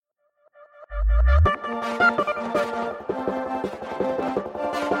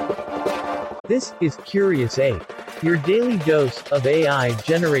This is Curious Ape, your daily dose of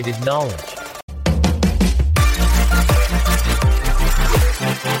AI-generated knowledge.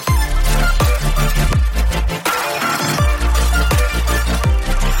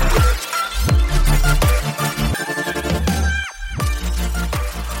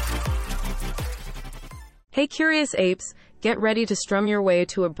 Hey Curious Apes, get ready to strum your way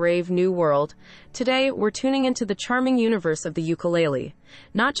to a brave new world. Today, we're tuning into the charming universe of the ukulele.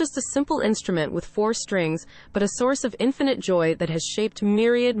 Not just a simple instrument with 4 strings, but a source of infinite joy that has shaped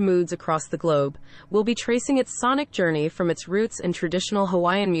myriad moods across the globe. We'll be tracing its sonic journey from its roots in traditional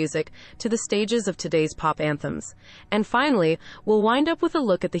Hawaiian music to the stages of today's pop anthems. And finally, we'll wind up with a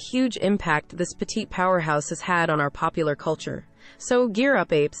look at the huge impact this petite powerhouse has had on our popular culture. So gear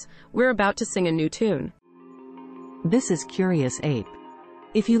up, apes. We're about to sing a new tune. This is Curious Ape.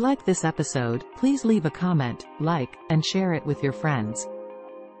 If you like this episode, please leave a comment, like, and share it with your friends.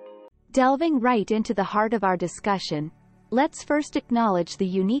 Delving right into the heart of our discussion, let's first acknowledge the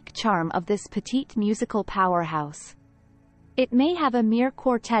unique charm of this petite musical powerhouse. It may have a mere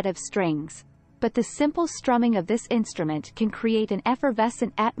quartet of strings, but the simple strumming of this instrument can create an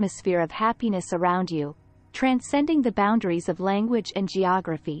effervescent atmosphere of happiness around you, transcending the boundaries of language and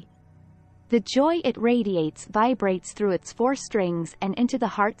geography. The joy it radiates vibrates through its 4 strings and into the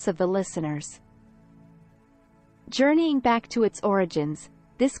hearts of the listeners. Journeying back to its origins,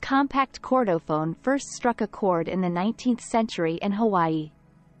 this compact chordophone first struck a chord in the 19th century in Hawaii.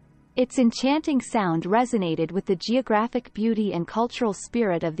 Its enchanting sound resonated with the geographic beauty and cultural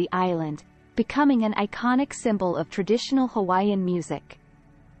spirit of the island, becoming an iconic symbol of traditional Hawaiian music.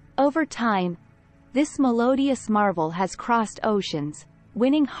 Over time, this melodious marvel has crossed oceans,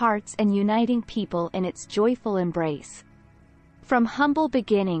 winning hearts and uniting people in its joyful embrace. From humble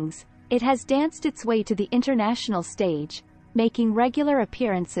beginnings, it has danced its way to the international stage, making regular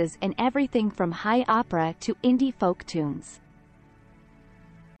appearances in everything from high opera to indie folk tunes.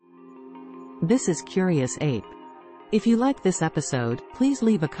 This is Curious Ape. If you like this episode, please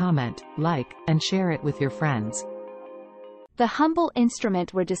leave a comment, like, and share it with your friends. The humble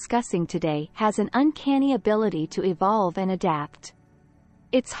instrument we're discussing today has an uncanny ability to evolve and adapt.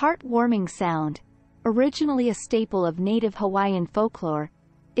 Its heartwarming sound, originally a staple of native Hawaiian folklore,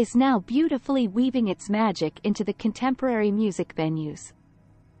 is now beautifully weaving its magic into the contemporary music venues.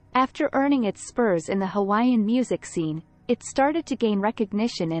 After earning its spurs in the Hawaiian music scene, it started to gain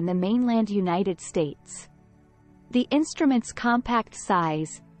recognition in the mainland United States. The instrument's compact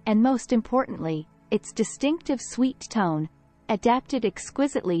size, and most importantly, its distinctive sweet tone, adapted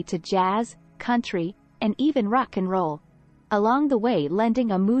exquisitely to jazz, country, and even rock and roll, along the way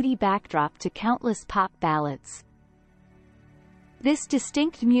lending a moody backdrop to countless pop ballads. This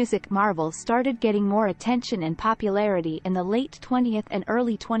distinct music marvel started getting more attention and popularity in the late 20th and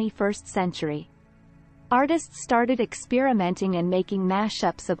early 21st century. Artists started experimenting and making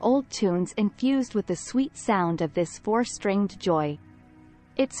mashups of old tunes infused with the sweet sound of this 4-stringed joy.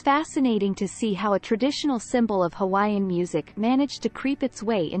 It's fascinating to see how a traditional symbol of Hawaiian music managed to creep its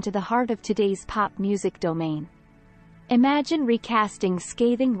way into the heart of today's pop music domain. Imagine recasting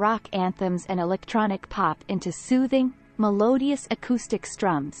scathing rock anthems and electronic pop into soothing, melodious acoustic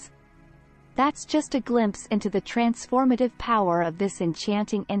strums. That's just a glimpse into the transformative power of this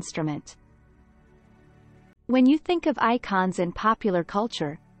enchanting instrument. When you think of icons in popular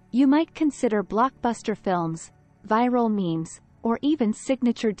culture, you might consider blockbuster films, viral memes, or even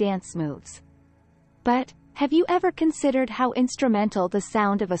signature dance moves. But, have you ever considered how instrumental the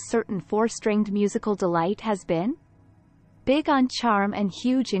sound of a certain 4-stringed musical delight has been? Big on charm and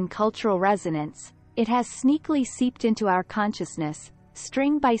huge in cultural resonance, it has sneakily seeped into our consciousness,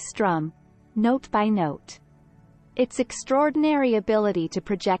 string by strum, note by note. Its extraordinary ability to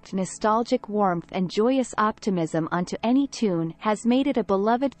project nostalgic warmth and joyous optimism onto any tune has made it a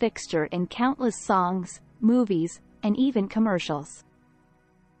beloved fixture in countless songs, movies, and even commercials.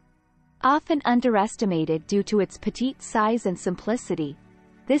 Often underestimated due to its petite size and simplicity,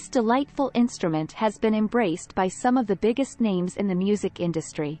 this delightful instrument has been embraced by some of the biggest names in the music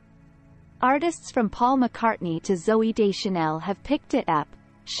industry. Artists from Paul McCartney to Zooey Deschanel have picked it up,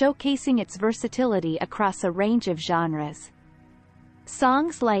 showcasing its versatility across a range of genres.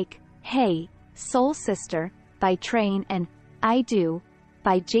 Songs like Hey, Soul Sister by Train and I Do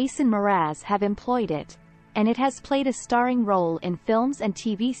by Jason Mraz have employed it, and it has played a starring role in films and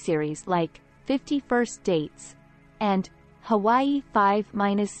TV series like 50 First Dates and Hawaii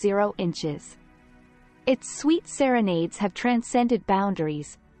 5-0 Inches. Its sweet serenades have transcended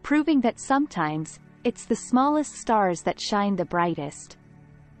boundaries, proving that sometimes, it's the smallest stars that shine the brightest.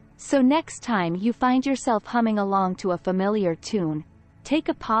 So next time you find yourself humming along to a familiar tune, Take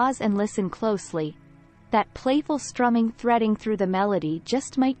a pause and listen closely. That playful strumming threading through the melody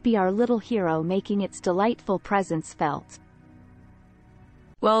just might be our little hero making its delightful presence felt.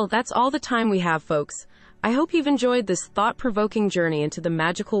 Well, that's all the time we have, folks. I hope you've enjoyed this thought-provoking journey into the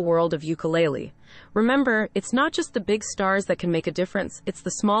magical world of ukulele. Remember, it's not just the big stars that can make a difference, it's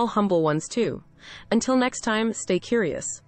the small, humble ones too. Until next time, stay curious.